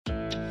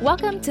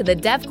Welcome to the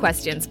Dev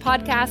Questions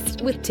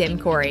podcast with Tim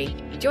Corey.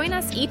 Join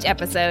us each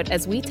episode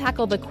as we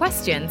tackle the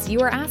questions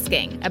you are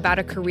asking about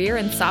a career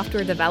in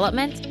software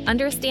development,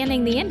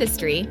 understanding the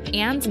industry,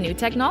 and new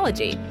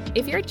technology.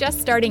 If you're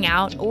just starting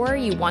out or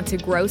you want to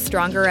grow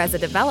stronger as a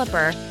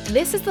developer,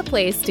 this is the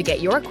place to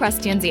get your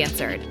questions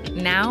answered.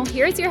 Now,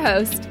 here's your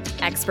host,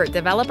 expert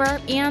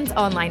developer and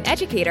online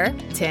educator,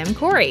 Tim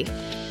Corey.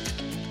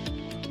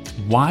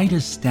 Why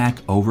does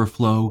Stack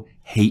Overflow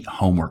hate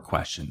homework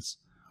questions?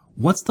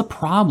 What's the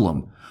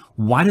problem?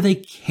 Why do they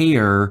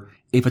care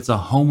if it's a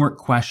homework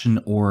question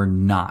or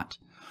not?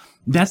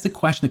 That's the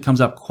question that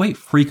comes up quite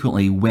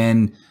frequently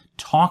when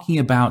talking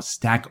about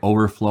Stack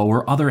Overflow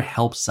or other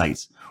help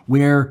sites,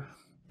 where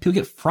people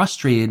get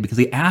frustrated because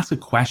they ask a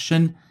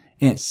question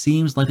and it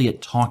seems like they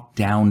get talked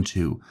down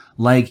to,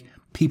 like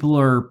people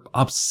are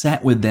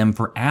upset with them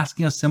for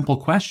asking a simple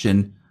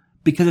question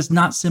because it's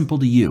not simple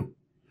to you.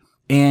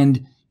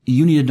 And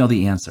you need to know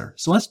the answer.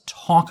 So let's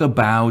talk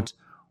about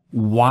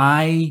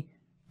why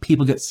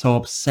people get so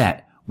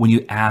upset when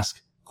you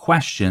ask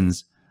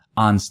questions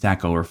on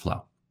Stack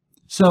Overflow.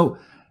 So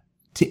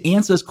to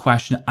answer this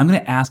question, I'm going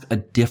to ask a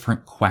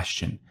different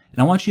question.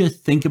 And I want you to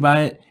think about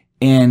it,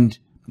 and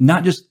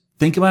not just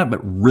think about it,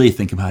 but really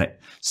think about it.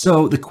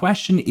 So the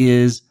question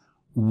is,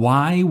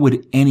 why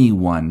would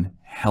anyone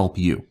help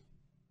you?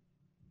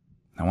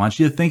 I want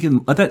you to think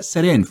and let that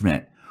set in for a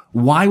minute.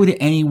 Why would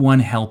anyone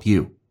help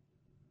you?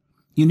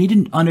 You need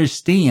to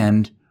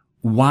understand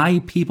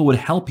why people would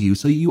help you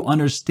so you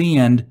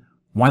understand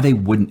why they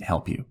wouldn't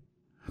help you.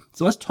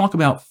 So let's talk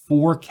about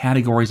four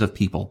categories of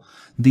people.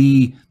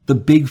 The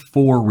big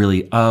four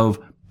really of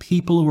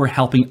people who are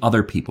helping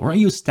other people. We're going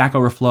to use Stack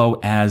Overflow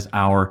as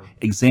our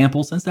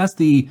example since that's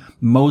the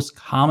most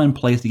common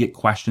place to get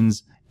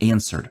questions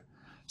answered.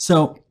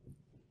 So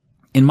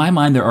in my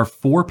mind, there are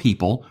four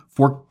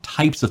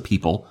types of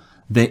people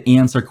that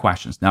answer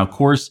questions. Now, of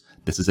course,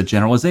 this is a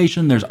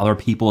generalization. There's other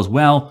people as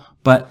well,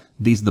 but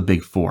these are the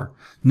big four.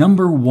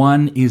 Number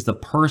one is the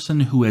person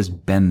who has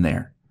been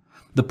there.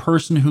 The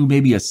person who may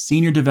be a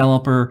senior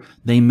developer.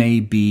 They may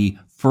be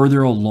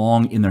further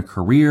along in their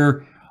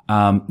career,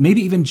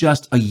 maybe even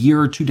just a year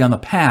or two down the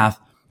path,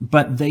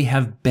 but they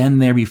have been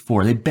there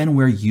before. They've been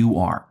where you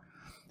are.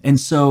 And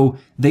so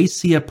they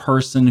see a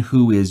person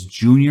who is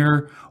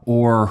junior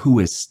or who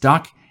is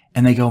stuck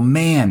and they go,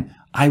 man,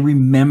 I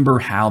remember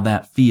how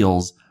that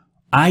feels.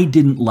 I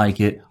didn't like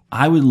it.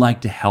 I would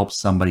like to help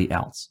somebody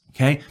else.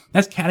 Okay.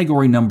 That's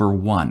category number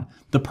one.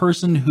 The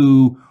person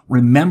who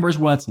remembers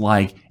what it's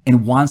like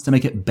and wants to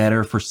make it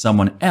better for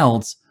someone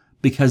else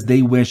because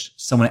they wish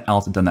someone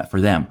else had done that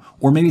for them.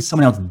 Or maybe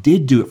someone else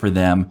did do it for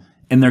them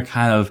and they're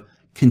kind of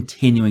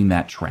continuing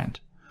that trend.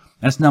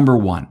 That's number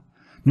one.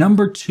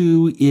 Number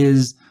two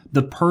is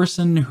the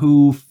person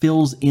who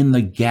fills in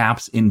the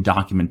gaps in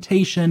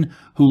documentation,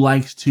 who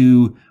likes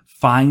to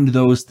find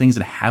those things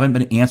that haven't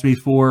been answered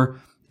before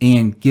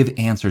and give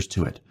answers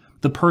to it.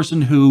 The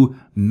person who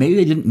maybe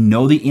they didn't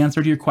know the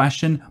answer to your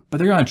question, but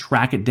they're going to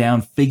track it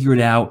down, figure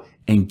it out,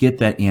 and get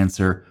that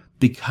answer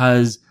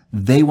because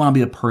they want to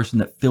be the person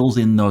that fills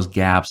in those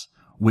gaps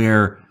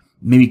where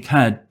maybe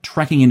kind of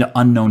trekking into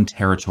unknown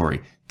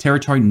territory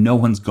no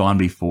one's gone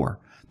before.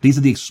 These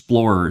are the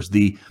explorers,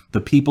 the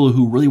people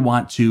who really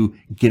want to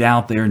get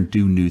out there and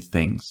do new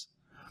things.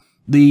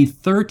 The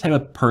third type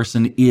of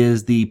person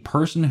is the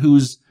person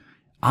who's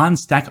on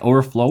Stack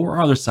Overflow or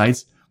other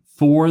sites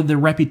for the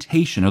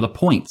reputation or the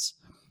points.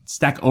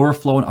 Stack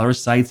Overflow and other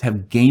sites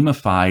have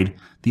gamified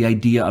the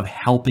idea of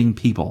helping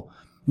people,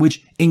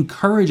 which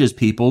encourages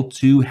people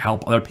to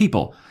help other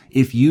people.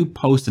 If you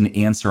post an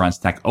answer on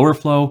Stack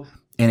Overflow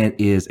and it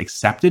is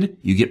accepted,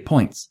 you get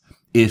points.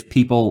 If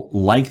people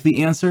like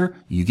the answer,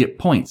 you get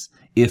points.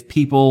 If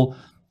people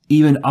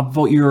even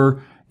upvote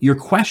your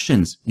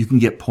questions, you can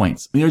get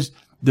points. I mean,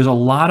 there's a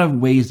lot of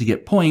ways to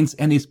get points,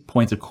 and these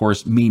points, of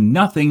course, mean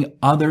nothing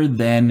other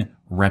than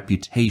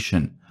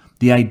reputation.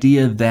 The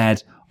idea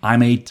that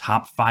I'm a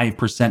top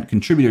 5%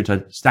 contributor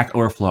to Stack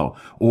Overflow,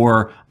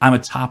 or I'm a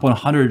top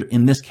 100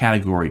 in this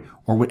category,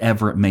 or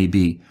whatever it may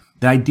be.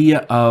 The idea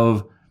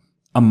of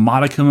a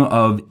modicum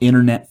of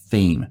internet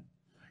fame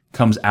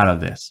comes out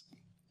of this.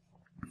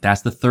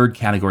 That's the third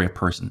category of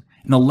person.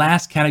 And the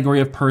last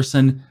category of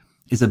person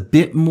is a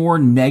bit more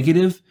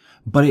negative,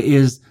 but it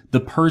is the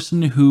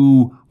person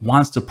who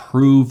wants to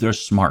prove they're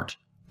smart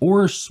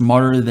or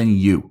smarter than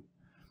you.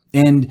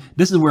 And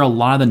this is where a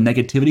lot of the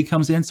negativity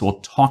comes in. So we'll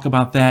talk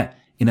about that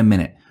in a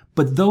minute.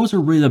 But those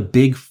are really the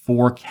big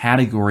four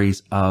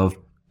categories of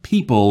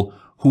people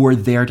who are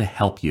there to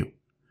help you.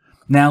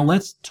 Now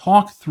let's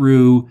talk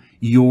through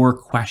your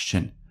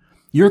question.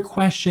 Your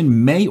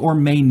question may or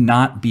may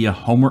not be a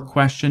homework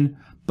question,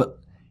 but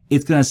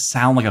it's going to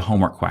sound like a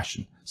homework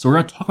question. So we're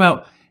going to talk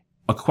about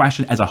a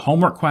question as a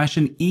homework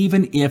question,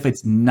 even if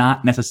it's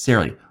not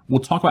necessarily. We'll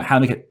talk about how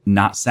to make it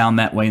not sound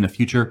that way in the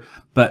future,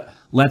 but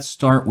let's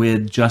start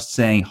with just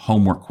saying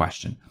homework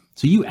question.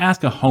 So you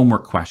ask a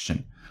homework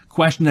question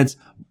that's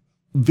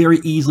very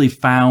easily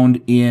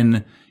found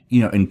in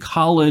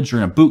college or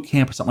in a boot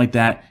camp or something like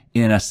that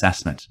in an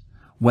assessment.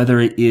 whether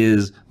it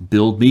is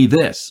build me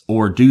this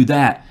or do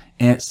that.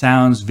 And it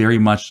sounds very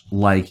much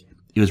like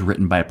it was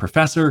written by a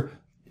professor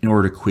in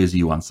order to quiz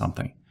you on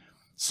something.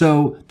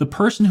 So the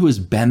person who has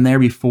been there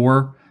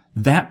before,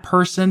 that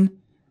person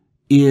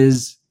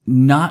is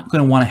not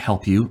going to want to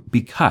help you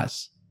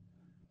because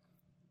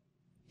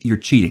you're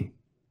cheating.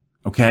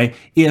 Okay?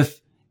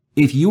 If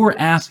you are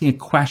asking a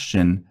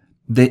question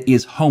that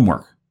is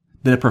homework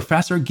that a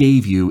professor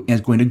gave you and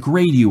is going to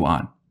grade you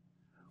on,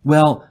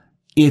 well,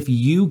 if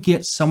you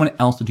get someone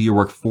else to do your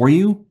work for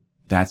you,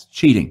 that's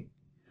cheating.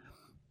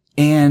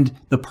 And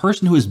the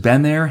person who has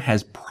been there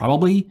has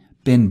probably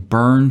been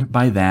burned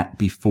by that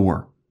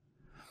before.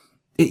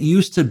 It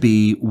used to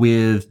be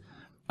with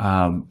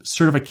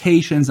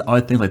certifications,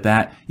 other things like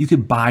that. You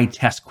could buy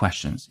test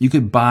questions. You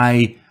could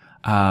buy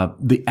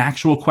the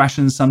actual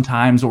questions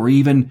sometimes, or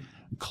even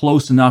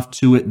close enough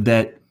to it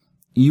that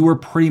you were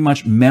pretty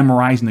much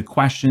memorizing the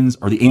questions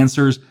or the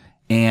answers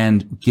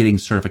and getting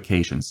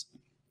certifications.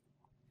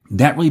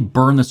 That really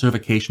burned the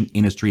certification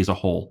industry as a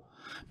whole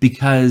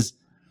because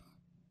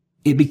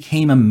it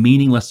became a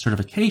meaningless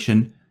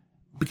certification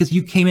because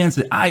you came in and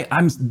said,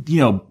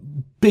 I'm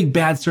big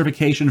bad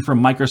certification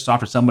from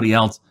Microsoft or somebody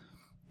else,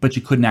 but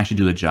you couldn't actually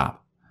do the job.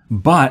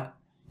 But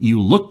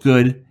you look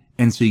good,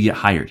 and so you get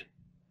hired.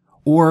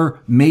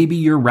 Or maybe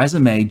your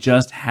resume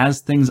just has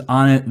things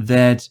on it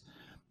that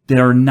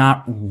are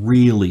not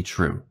really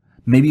true.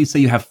 Maybe you say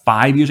you have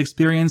 5 years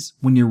experience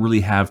when you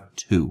really have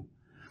 2.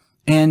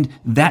 And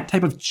that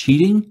type of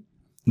cheating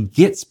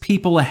gets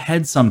people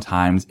ahead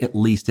sometimes, at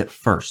least at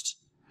first.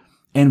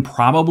 And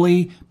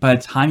probably by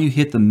the time you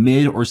hit the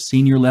mid or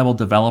senior level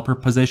developer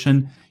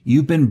position,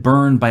 you've been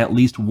burned by at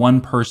least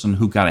one person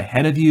who got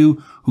ahead of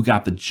you, who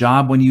got the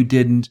job when you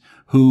didn't,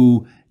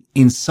 who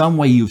in some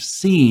way you've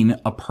seen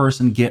a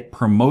person get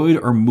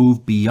promoted or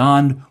move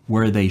beyond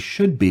where they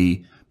should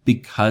be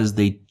because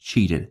they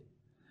cheated.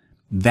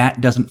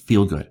 That doesn't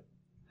feel good.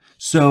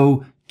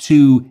 So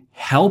to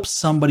help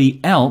somebody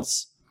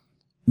else,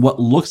 what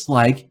looks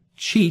like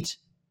cheat,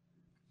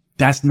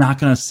 that's not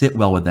going to sit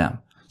well with them.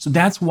 So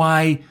that's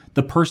why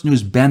the person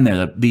who's been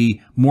there,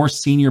 the more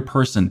senior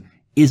person,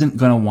 isn't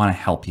going to want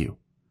to help you.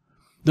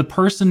 The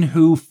person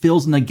who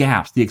fills in the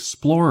gaps, the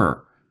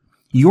explorer,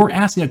 you're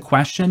asking a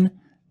question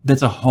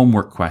that's a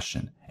homework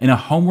question. And a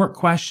homework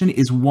question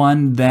is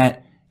one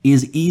that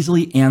is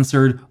easily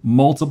answered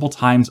multiple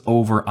times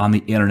over on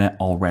the internet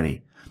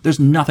already. There's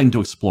nothing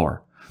to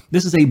explore.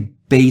 This is a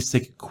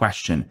basic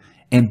question,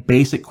 and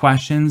basic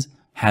questions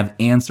have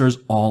answers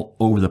all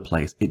over the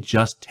place. It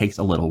just takes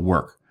a little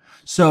work.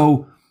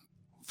 So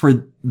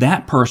for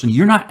that person,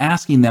 you're not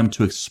asking them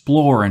to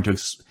explore and to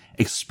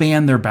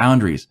expand their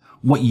boundaries.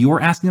 What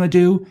you're asking them to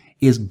do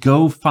is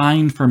go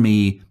find for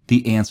me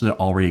the answer that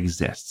already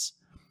exists.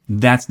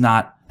 That's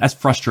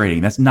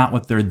frustrating. That's not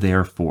what they're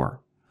there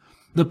for.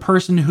 The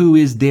person who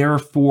is there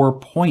for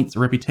points or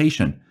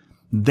reputation,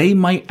 they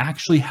might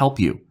actually help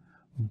you,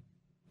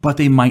 but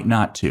they might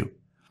not too.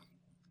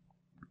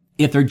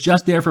 If they're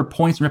just there for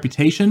points and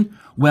reputation,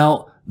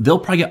 well, they'll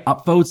probably get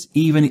upvotes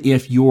even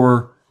if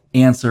your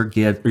answer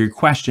or your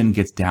question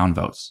gets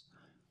downvotes.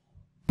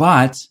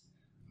 But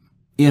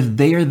if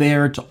they are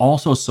there to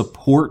also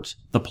support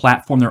the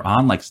platform they're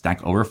on, like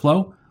Stack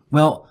Overflow,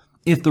 well,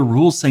 if the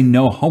rules say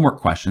no homework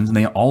questions, and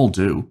they all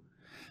do,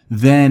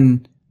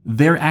 then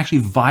they're actually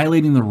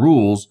violating the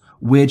rules,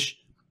 which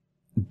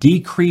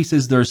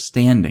decreases their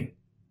standing.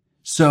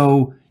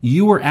 So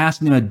you are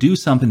asking them to do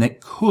something that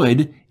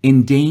could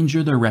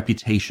endanger their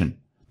reputation,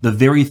 the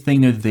very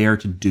thing they're there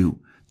to do,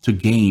 to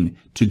gain,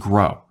 to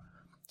grow.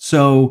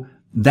 So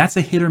that's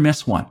a hit or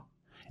miss one.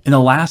 And the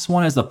last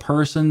one is the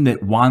person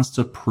that wants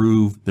to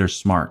prove they're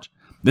smart.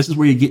 This is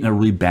where you get in a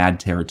really bad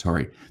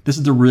territory. This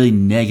is a really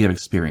negative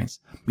experience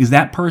because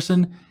that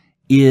person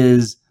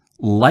is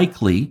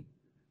likely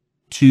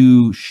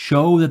to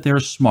show that they're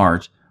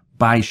smart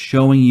by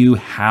showing you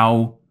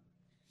how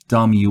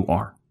dumb you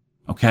are.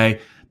 Okay.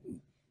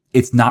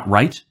 It's not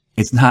right.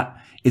 It's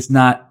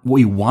not what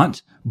you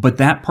want, but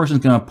that person's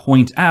going to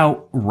point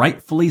out,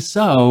 rightfully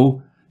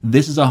so,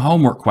 this is a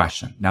homework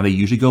question. Now they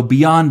usually go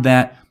beyond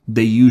that.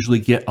 They usually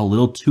get a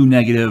little too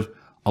negative,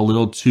 a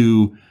little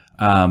too,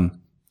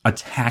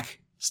 attack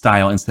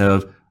style instead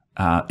of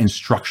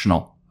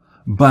instructional.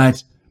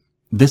 But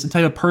this is the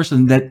type of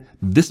person that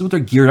this is what they're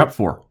geared up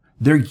for.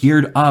 They're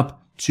geared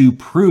up to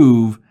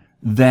prove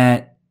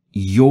that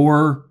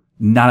you're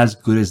not as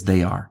good as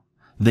they are,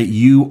 that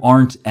you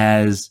aren't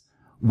as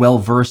well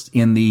versed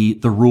in the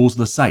rules of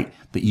the site,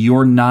 that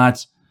you're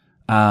not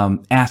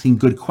asking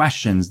good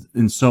questions,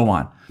 and so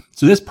on.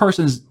 So this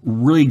person is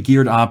really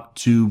geared up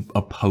to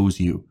oppose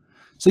you.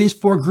 So these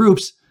 4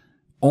 groups,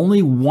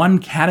 only one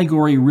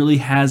category really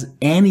has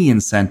any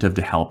incentive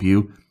to help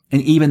you,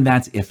 and even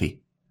that's iffy.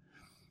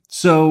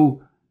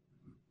 So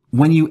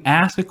when you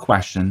ask a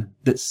question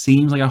that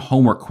seems like a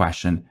homework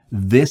question,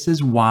 this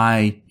is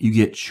why you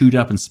get chewed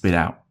up and spit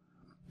out,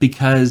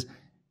 because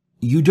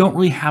you don't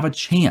really have a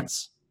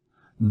chance.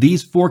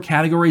 These 4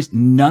 categories,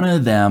 none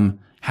of them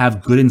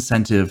have good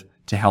incentive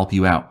to help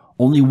you out.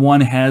 Only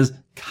one has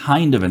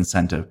kind of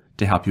incentive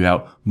to help you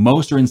out.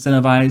 Most are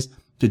incentivized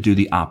to do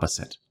the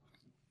opposite.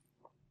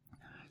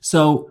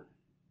 So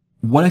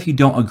what if you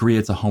don't agree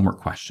it's a homework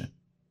question?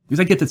 Because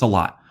I get this a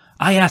lot.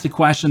 I asked a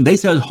question, they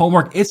said it's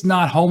homework. It's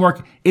not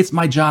homework. It's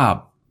my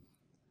job.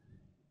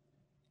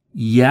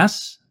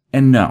 Yes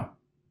and no.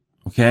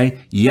 Okay.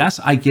 Yes,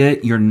 I get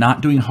it. You're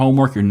not doing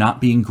homework. You're not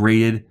being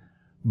graded,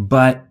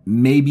 but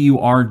maybe you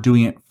are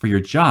doing it for your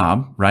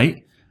job,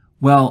 right?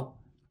 Well,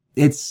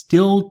 it's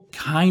still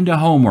kind of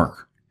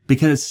homework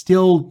because it's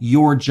still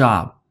your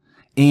job.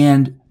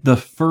 And the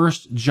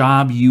first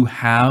job you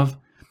have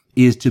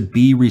is to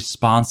be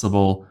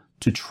responsible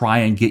to try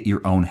and get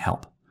your own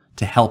help,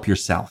 to help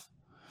yourself.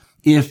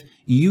 If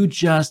you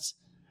just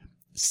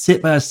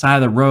sit by the side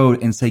of the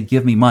road and say,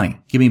 give me money,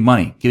 give me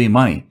money, give me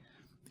money.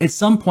 At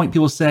some point,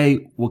 people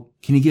say, well,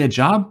 can you get a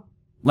job?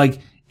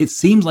 Like, it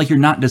seems like you're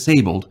not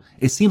disabled.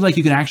 It seems like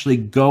you can actually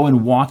go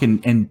and walk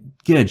and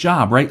get a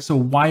job, right? So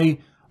why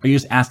are you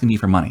just asking me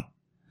for money?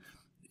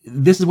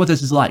 This is what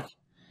this is like.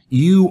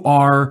 You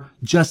are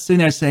just sitting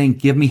there saying,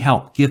 give me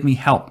help, give me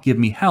help, give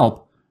me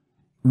help,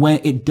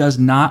 when it does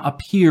not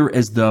appear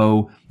as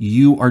though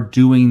you are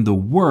doing the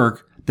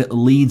work that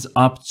leads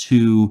up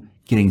to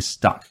getting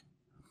stuck.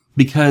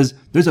 Because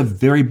there's a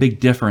very big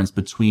difference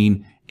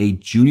between a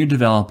junior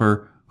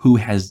developer who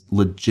has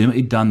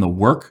legitimately done the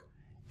work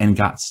and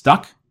got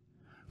stuck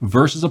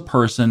versus a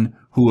person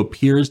who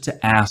appears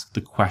to ask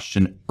the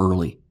question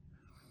early.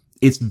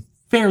 It's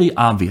fairly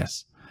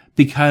obvious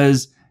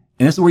because,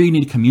 and this is where you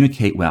need to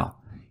communicate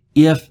well.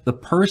 If the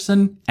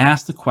person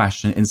asks the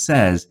question and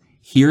says,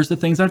 here's the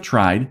things I've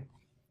tried,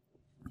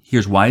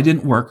 here's why it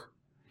didn't work,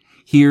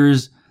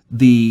 here's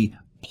the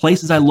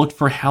places I looked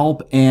for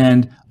help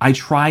and I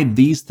tried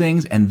these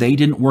things and they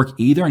didn't work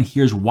either, and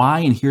here's why,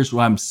 and here's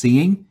what I'm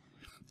seeing,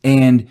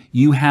 and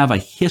you have a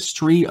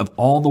history of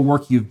all the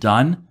work you've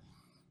done,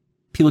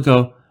 people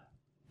go,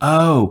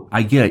 oh,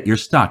 I get it. You're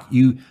stuck.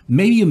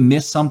 Maybe you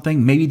missed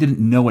something. Maybe you didn't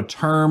know a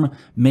term.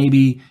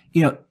 Maybe,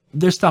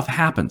 there's stuff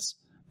happens,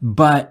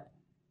 but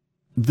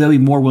they'll be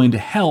more willing to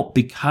help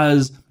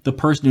because the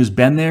person who's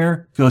been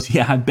there goes,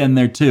 yeah, I've been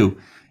there too.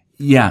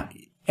 Yeah.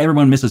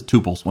 Everyone misses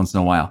tuples once in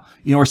a while,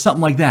 or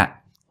something like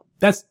that.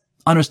 That's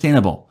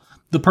understandable.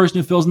 The person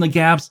who fills in the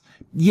gaps,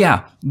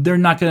 yeah, they're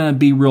not going to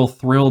be real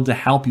thrilled to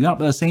help you out,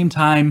 but at the same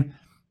time,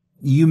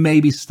 you may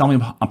be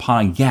stumbling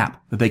upon a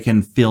gap that they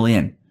can fill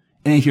in.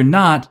 And if you're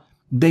not,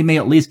 they may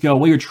at least go,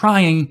 well, you're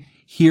trying.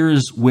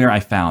 Here's where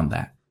I found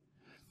that.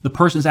 The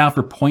person's out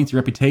for points of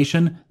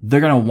reputation. They're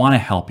going to want to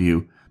help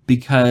you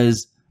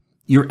because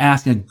you're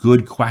asking a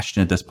good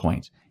question at this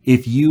point.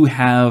 If you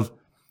have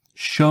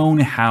shown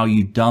how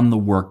you've done the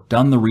work,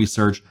 done the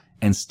research,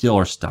 and still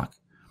are stuck.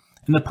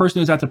 And the person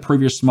who's out to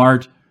prove you're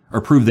smart or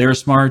prove they're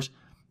smart,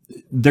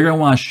 they're going to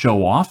want to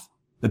show off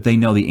that they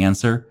know the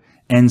answer.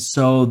 And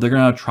so they're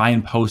going to try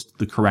and post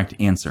the correct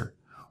answer.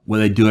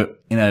 Whether they do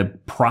it in a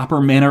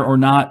proper manner or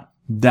not,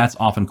 that's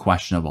often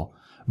questionable.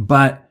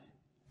 But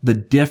the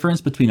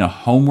difference between a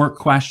homework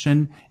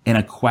question and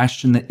a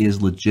question that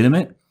is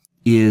legitimate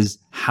is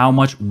how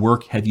much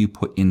work have you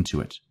put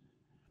into it.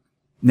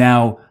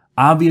 Now,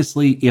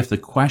 obviously, if the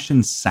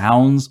question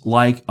sounds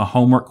like a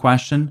homework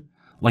question,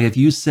 like if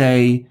you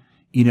say,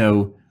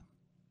 in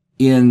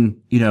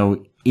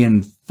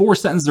 4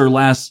 sentences or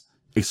less,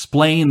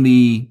 explain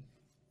the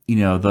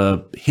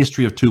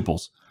history of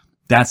tuples.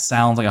 That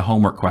sounds like a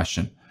homework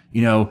question.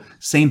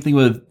 Same thing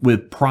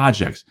with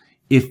projects.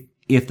 If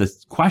the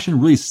question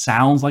really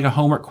sounds like a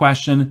homework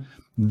question,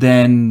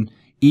 then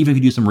even if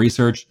you do some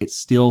research, it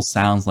still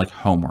sounds like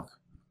homework.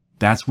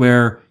 That's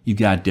where you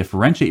got to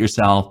differentiate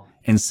yourself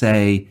and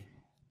say,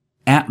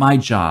 at my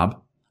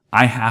job,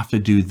 I have to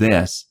do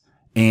this.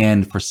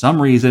 And for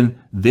some reason,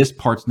 this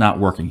part's not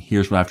working.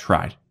 Here's what I've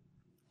tried.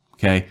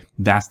 Okay.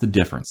 That's the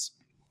difference.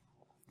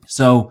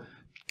 So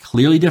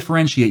clearly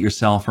differentiate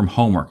yourself from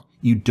homework.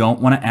 You don't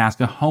want to ask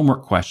a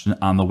homework question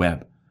on the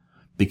web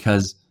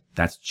because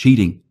that's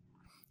cheating.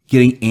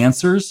 Getting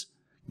answers,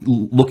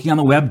 looking on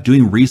the web,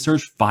 doing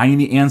research, finding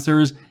the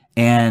answers,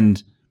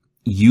 and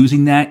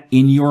using that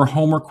in your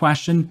homework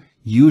question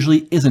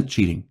usually isn't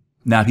cheating.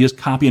 Now, if you just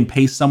copy and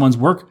paste someone's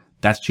work,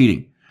 that's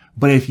cheating.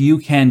 But if you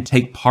can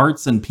take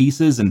parts and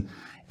pieces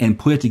and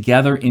put it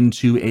together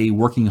into a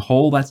working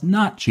whole, that's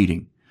not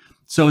cheating.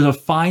 So there's a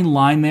fine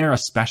line there,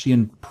 especially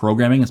in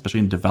programming, especially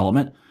in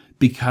development,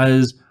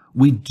 because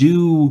we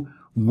do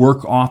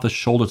work off the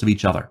shoulders of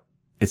each other.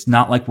 It's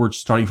not like we're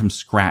starting from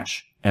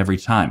scratch every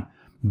time,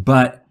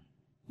 but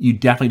you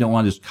definitely don't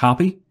want to just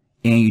copy,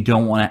 and you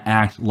don't want to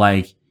act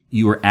like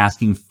you are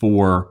asking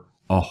for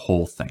a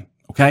whole thing.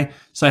 Okay.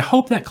 So I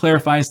hope that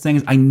clarifies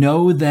things. I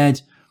know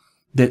that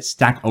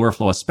Stack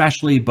Overflow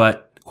especially,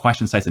 but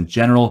question sites in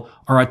general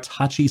are a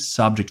touchy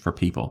subject for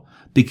people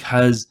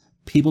because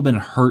people have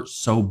been hurt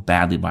so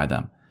badly by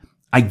them.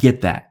 I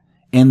get that.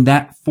 And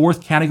that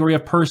fourth category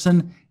of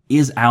person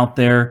is out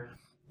there.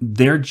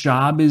 Their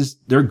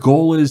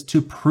goal is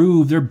to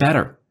prove they're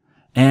better.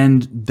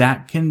 And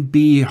that can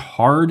be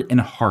hard and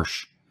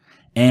harsh.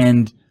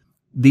 And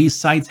these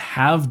sites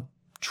have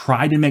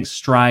tried to make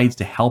strides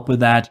to help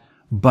with that,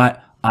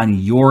 but on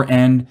your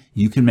end,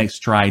 you can make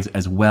strides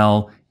as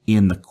well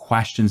in the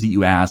questions that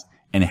you ask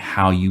and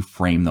how you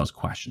frame those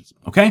questions.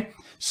 Okay?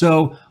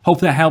 So hope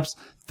that helps.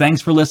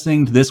 Thanks for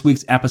listening to this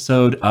week's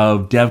episode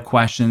of Dev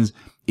Questions.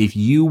 If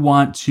you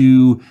want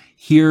to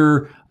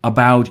hear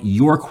about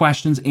your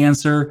questions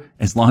answer,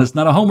 as long as it's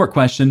not a homework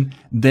question,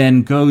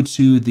 then go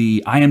to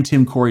the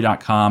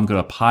IamTimCorey.com, go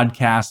to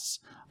podcasts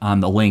on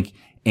the link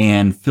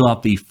and fill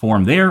out the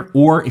form there.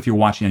 Or if you're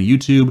watching on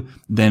YouTube,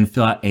 then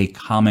fill out a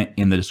comment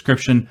in the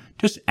description.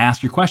 Just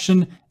ask your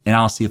question and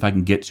I'll see if I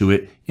can get to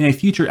it in a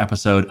future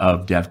episode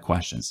of Dev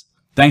Questions.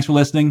 Thanks for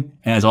listening.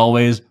 And as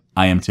always,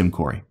 I am Tim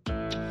Corey.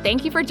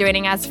 Thank you for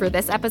joining us for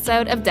this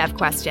episode of Dev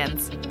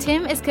Questions.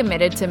 Tim is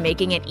committed to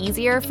making it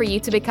easier for you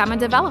to become a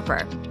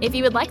developer. If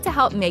you would like to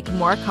help make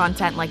more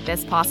content like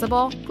this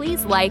possible,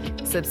 please like,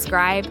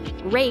 subscribe,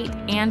 rate,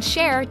 and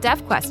share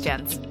Dev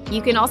Questions.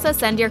 You can also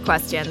send your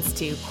questions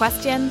to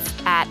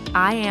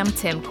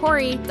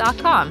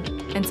questions@IamTimCorey.com.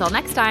 Until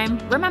next time,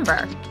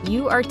 remember,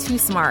 you are too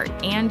smart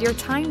and your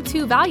time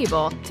too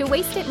valuable to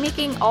waste it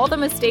making all the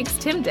mistakes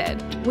Tim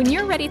did. When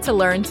you're ready to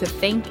learn to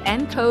think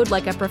and code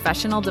like a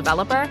professional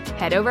developer,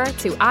 head over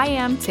to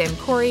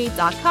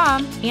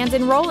IamTimCorey.com and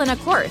enroll in a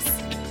course.